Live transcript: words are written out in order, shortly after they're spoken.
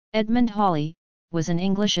Edmond Halley was an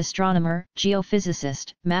English astronomer,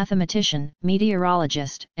 geophysicist, mathematician,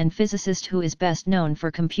 meteorologist, and physicist who is best known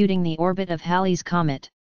for computing the orbit of Halley's Comet.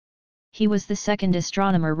 He was the second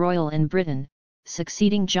Astronomer Royal in Britain,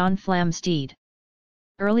 succeeding John Flamsteed.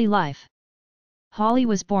 Early life. Halley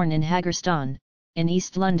was born in Haggerston, in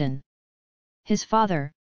East London. His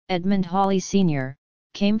father, Edmund Halley Sr.,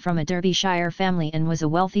 came from a Derbyshire family and was a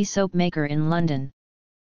wealthy soap maker in London.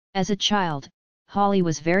 As a child, Halley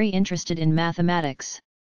was very interested in mathematics.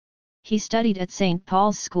 He studied at St.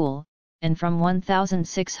 Paul's School, and from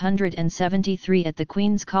 1673 at the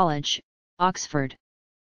Queen's College, Oxford.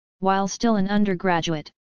 While still an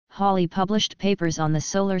undergraduate, Halley published papers on the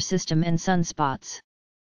solar system and sunspots.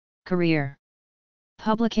 Career.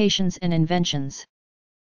 Publications and inventions.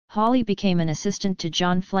 Halley became an assistant to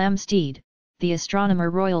John Flamsteed, the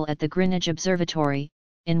Astronomer Royal at the Greenwich Observatory,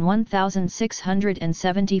 in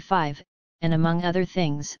 1675, and among other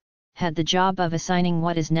things, had the job of assigning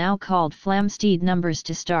what is now called Flamsteed numbers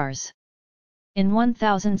to stars. In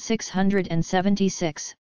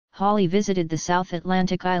 1676, Halley visited the South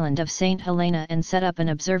Atlantic island of St. Helena and set up an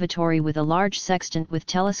observatory with a large sextant with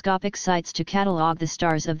telescopic sights to catalogue the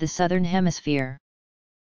stars of the southern hemisphere.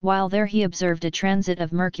 While there he observed a transit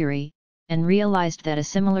of Mercury, and realized that a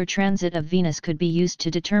similar transit of Venus could be used to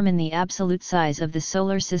determine the absolute size of the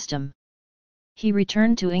solar system. He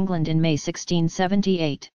returned to England in May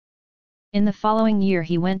 1678. In the following year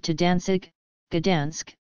he went to Danzig,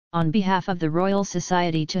 Gdansk, on behalf of the Royal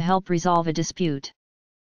Society to help resolve a dispute.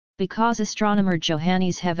 Because astronomer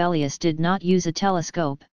Johannes Hevelius did not use a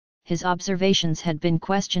telescope, his observations had been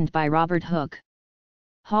questioned by Robert Hooke.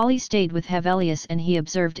 Halley stayed with Hevelius and he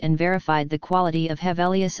observed and verified the quality of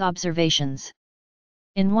Hevelius' observations.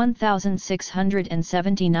 In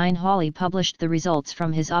 1679 Halley published the results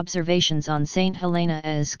from his observations on St. Helena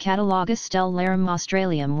as Catalogus Stellarum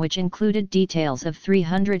Australium, which included details of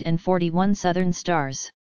 341 southern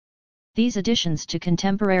stars. These additions to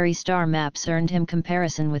contemporary star maps earned him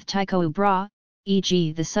comparison with Tycho Brahe,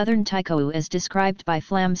 e.g. the southern Tycho as described by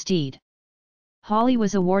Flamsteed. Halley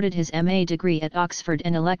was awarded his MA degree at Oxford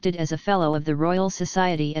and elected as a Fellow of the Royal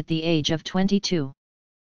Society at the age of 22.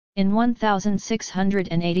 In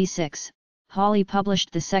 1686, Halley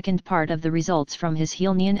published the second part of the results from his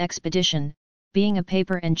Helenian expedition, being a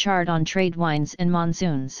paper and chart on trade winds and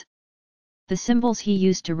monsoons. The symbols he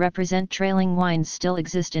used to represent trailing winds still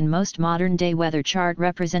exist in most modern-day weather chart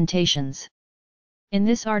representations. In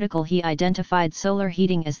this article he identified solar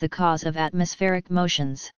heating as the cause of atmospheric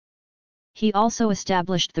motions. He also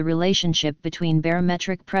established the relationship between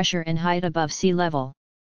barometric pressure and height above sea level.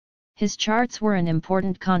 His charts were an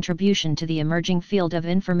important contribution to the emerging field of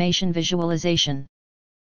information visualization.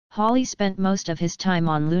 Halley spent most of his time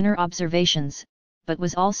on lunar observations, but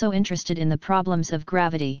was also interested in the problems of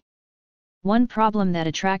gravity. One problem that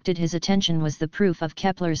attracted his attention was the proof of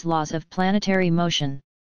Kepler's laws of planetary motion.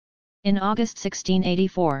 In August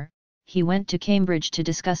 1684, he went to Cambridge to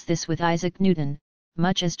discuss this with Isaac Newton,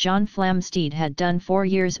 much as John Flamsteed had done 4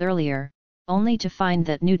 years earlier, only to find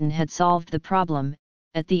that Newton had solved the problem,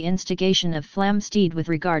 at the instigation of Flamsteed with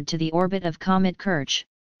regard to the orbit of Comet Kirch,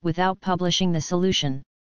 without publishing the solution.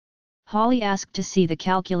 Halley asked to see the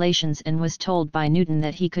calculations and was told by Newton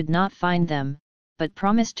that he could not find them, but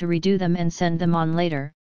promised to redo them and send them on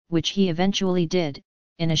later, which he eventually did.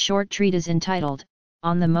 In a short treatise entitled,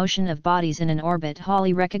 On the Motion of Bodies in an Orbit,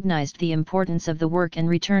 Halley recognized the importance of the work and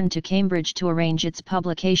returned to Cambridge to arrange its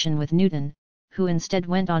publication with Newton, who instead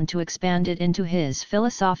went on to expand it into his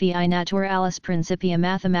Philosophiae Naturalis Principia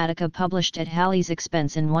Mathematica, published at Halley's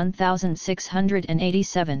expense in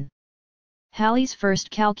 1687. Halley's first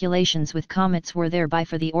calculations with comets were thereby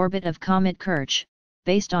for the orbit of Comet Kirch,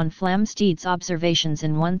 based on Flamsteed's observations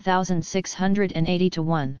in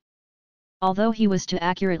 1681. Although he was to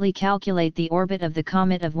accurately calculate the orbit of the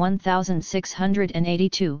comet of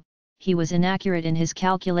 1682, he was inaccurate in his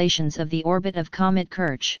calculations of the orbit of Comet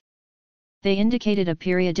Kirch. They indicated a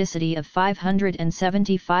periodicity of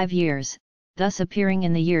 575 years, thus appearing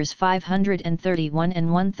in the years 531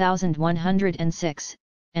 and 1106,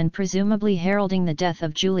 and presumably heralding the death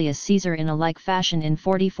of Julius Caesar in a like fashion in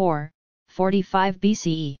 44, 45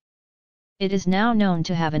 BCE. It is now known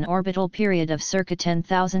to have an orbital period of circa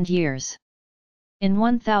 10,000 years. In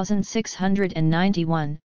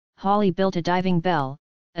 1691, Halley built a diving bell,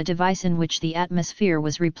 a device in which the atmosphere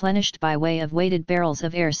was replenished by way of weighted barrels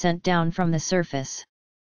of air sent down from the surface.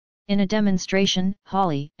 In a demonstration,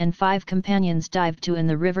 Halley and 5 companions dived in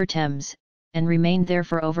the River Thames, and remained there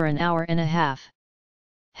for over an hour and a half.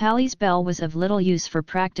 Halley's bell was of little use for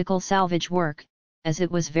practical salvage work, as it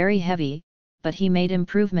was very heavy, but he made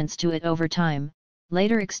improvements to it over time,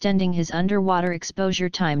 later extending his underwater exposure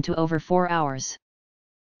time to over 4 hours.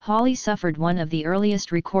 Halley suffered one of the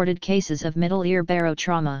earliest recorded cases of middle ear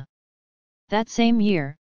barotrauma. That same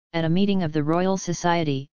year, at a meeting of the Royal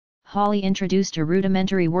Society, Halley introduced a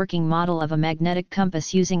rudimentary working model of a magnetic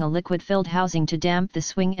compass using a liquid-filled housing to damp the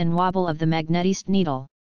swing and wobble of the magnetist needle.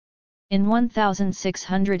 In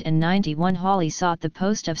 1691 Halley sought the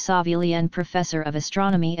post of Savilian Professor of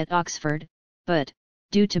Astronomy at Oxford, but,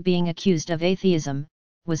 due to being accused of atheism,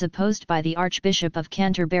 was opposed by the Archbishop of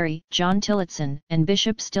Canterbury, John Tillotson, and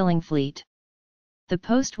Bishop Stillingfleet. The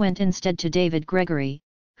post went instead to David Gregory,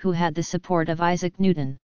 who had the support of Isaac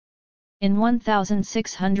Newton. In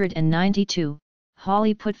 1692,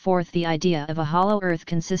 Halley put forth the idea of a hollow earth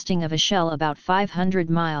consisting of a shell about 500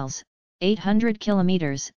 miles, 800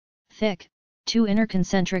 kilometers, thick, 2 inner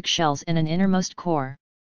concentric shells and an innermost core.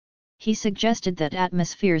 He suggested that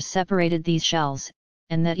atmospheres separated these shells,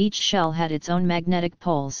 and that each shell had its own magnetic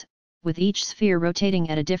poles, with each sphere rotating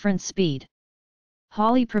at a different speed.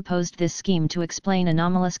 Halley proposed this scheme to explain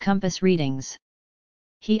anomalous compass readings.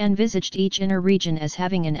 He envisaged each inner region as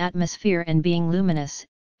having an atmosphere and being luminous,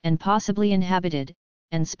 and possibly inhabited,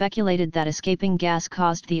 and speculated that escaping gas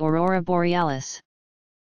caused the aurora borealis.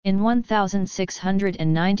 In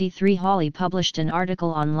 1693 Halley published an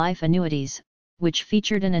article on life annuities, which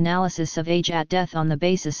featured an analysis of age at death on the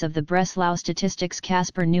basis of the Breslau statistics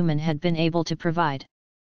Caspar Newman had been able to provide.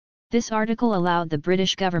 This article allowed the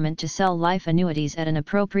British government to sell life annuities at an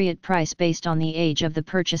appropriate price based on the age of the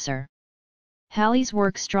purchaser. Halley's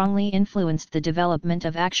work strongly influenced the development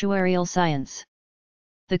of actuarial science.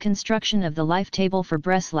 The construction of the life table for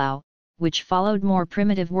Breslau, which followed more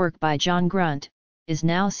primitive work by John Grunt, is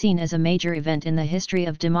now seen as a major event in the history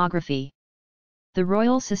of demography. The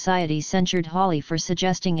Royal Society censured Halley for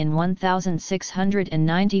suggesting in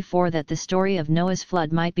 1694 that the story of Noah's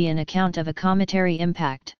flood might be an account of a cometary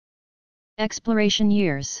impact. Exploration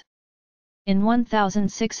years. In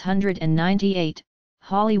 1698,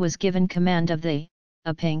 Halley was given command of the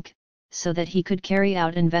Pink, so that he could carry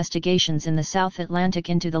out investigations in the South Atlantic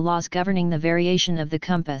into the laws governing the variation of the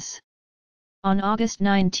compass. On August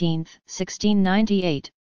 19,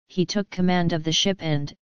 1698, he took command of the ship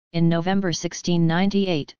and, in November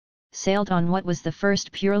 1698, sailed on what was the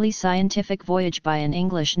first purely scientific voyage by an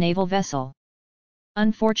English naval vessel.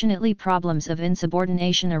 Unfortunately, problems of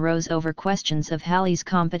insubordination arose over questions of Halley's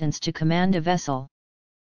competence to command a vessel.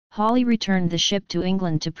 Halley returned the ship to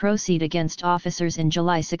England to proceed against officers in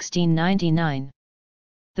July 1699.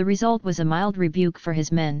 The result was a mild rebuke for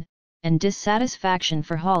his men, and dissatisfaction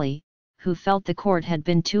for Halley, who felt the court had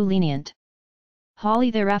been too lenient.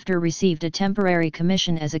 Halley thereafter received a temporary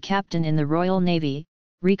commission as a captain in the Royal Navy,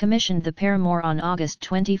 recommissioned the Paramour on August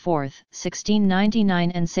 24,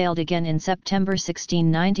 1699 and sailed again in September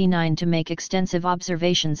 1699 to make extensive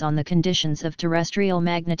observations on the conditions of terrestrial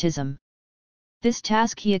magnetism. This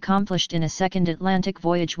task he accomplished in a second Atlantic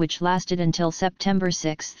voyage which lasted until September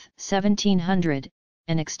 6, 1700,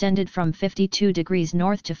 and extended from 52 degrees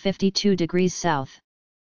north to 52 degrees south.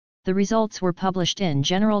 The results were published in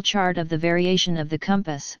General Chart of the Variation of the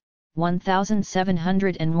Compass,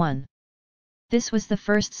 1701. This was the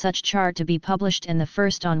first such chart to be published and the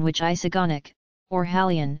first on which isogonic, or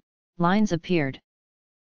Hallian, lines appeared.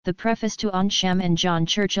 The preface to Awnsham and John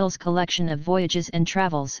Churchill's collection of voyages and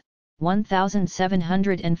travels,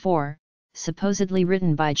 1704, supposedly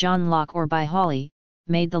written by John Locke or by Halley,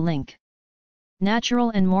 made the link. Natural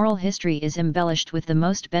and moral history is embellished with the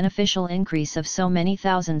most beneficial increase of so many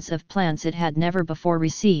thousands of plants it had never before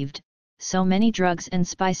received, so many drugs and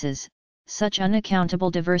spices, such unaccountable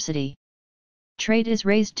diversity. Trade is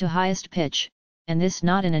raised to highest pitch, and this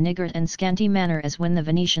not in a niggard and scanty manner as when the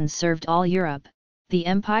Venetians served all Europe. The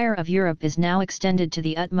empire of Europe is now extended to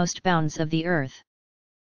the utmost bounds of the earth.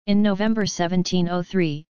 In November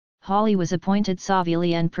 1703, Halley was appointed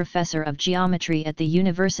Savilian Professor of Geometry at the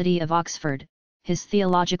University of Oxford, his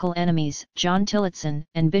theological enemies, John Tillotson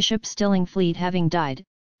and Bishop Stillingfleet having died,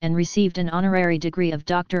 and received an honorary degree of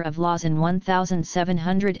Doctor of Laws in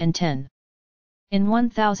 1710. In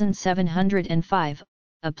 1705,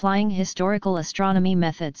 applying historical astronomy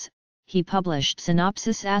methods, he published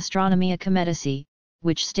Synopsis Astronomiae Cometici,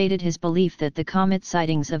 which stated his belief that the comet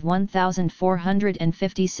sightings of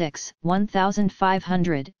 1456,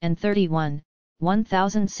 1531,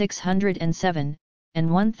 1607, and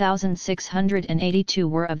 1682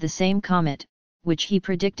 were of the same comet, which he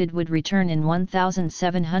predicted would return in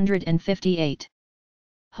 1758.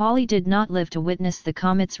 Halley did not live to witness the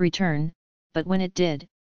comet's return, but when it did,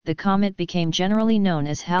 the comet became generally known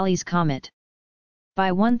as Halley's Comet.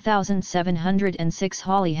 By 1706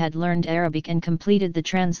 Halley had learned Arabic and completed the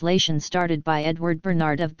translation started by Edward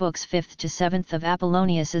Bernard of books 5th to 7th of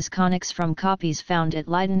Apollonius's Conics from copies found at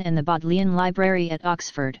Leiden and the Bodleian Library at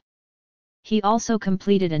Oxford. He also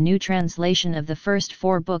completed a new translation of the first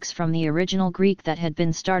 4 books from the original Greek that had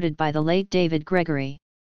been started by the late David Gregory.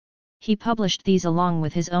 He published these along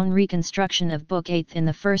with his own reconstruction of Book 8 in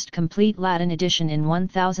the first complete Latin edition in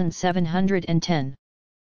 1710.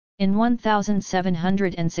 In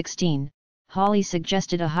 1716, Halley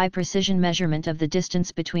suggested a high-precision measurement of the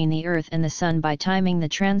distance between the Earth and the Sun by timing the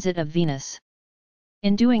transit of Venus.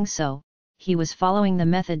 In doing so, he was following the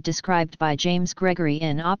method described by James Gregory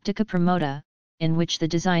in Optica Promota, in which the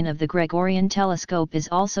design of the Gregorian telescope is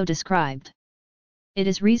also described. It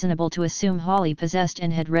is reasonable to assume Halley possessed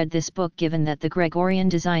and had read this book given that the Gregorian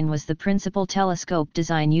design was the principal telescope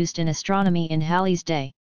design used in astronomy in Halley's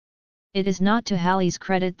day. It is not to Halley's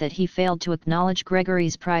credit that he failed to acknowledge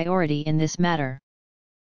Gregory's priority in this matter.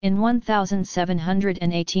 In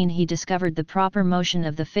 1718 he discovered the proper motion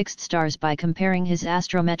of the fixed stars by comparing his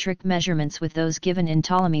astrometric measurements with those given in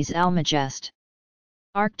Ptolemy's Almagest.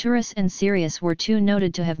 Arcturus and Sirius were too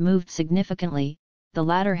noted to have moved significantly, the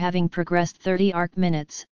latter having progressed 30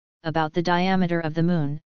 arc-minutes, about the diameter of the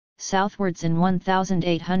Moon, southwards in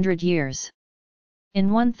 1,800 years.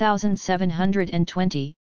 In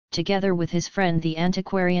 1720, together with his friend the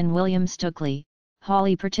antiquarian William Stukeley,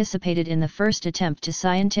 Halley participated in the first attempt to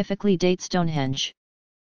scientifically date Stonehenge.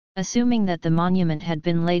 Assuming that the monument had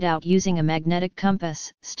been laid out using a magnetic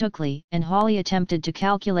compass, Stukeley and Halley attempted to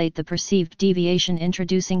calculate the perceived deviation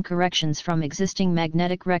introducing corrections from existing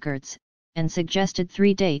magnetic records, and suggested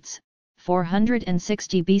 3 dates,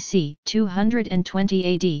 460 BC,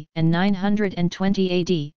 220 AD, and 920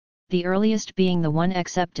 AD, the earliest being the one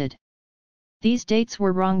accepted. These dates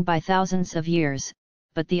were wrong by thousands of years,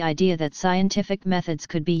 but the idea that scientific methods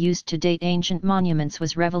could be used to date ancient monuments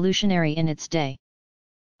was revolutionary in its day.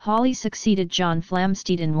 Halley succeeded John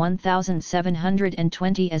Flamsteed in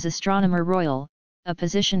 1720 as Astronomer Royal, a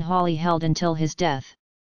position Halley held until his death.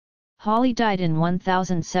 Halley died in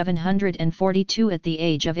 1742 at the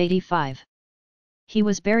age of 85. He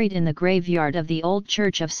was buried in the graveyard of the old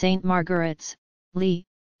church of St. Margaret's, Lee,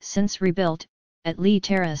 since rebuilt, at Lee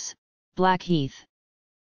Terrace, Blackheath.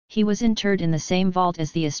 He was interred in the same vault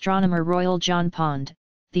as the Astronomer Royal John Pond.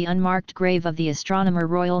 The unmarked grave of the Astronomer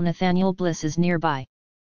Royal Nathaniel Bliss is nearby.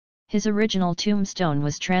 His original tombstone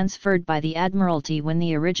was transferred by the Admiralty when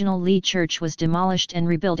the original Lee Church was demolished and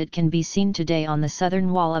rebuilt. It can be seen today on the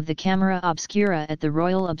southern wall of the Camera Obscura at the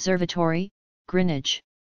Royal Observatory, Greenwich.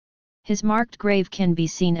 His marked grave can be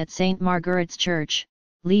seen at St. Margaret's Church,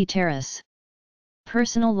 Lee Terrace.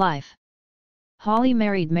 Personal life. Halley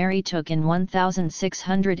married Mary Tooke in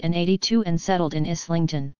 1682 and settled in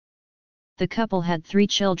Islington. The couple had 3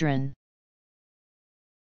 children.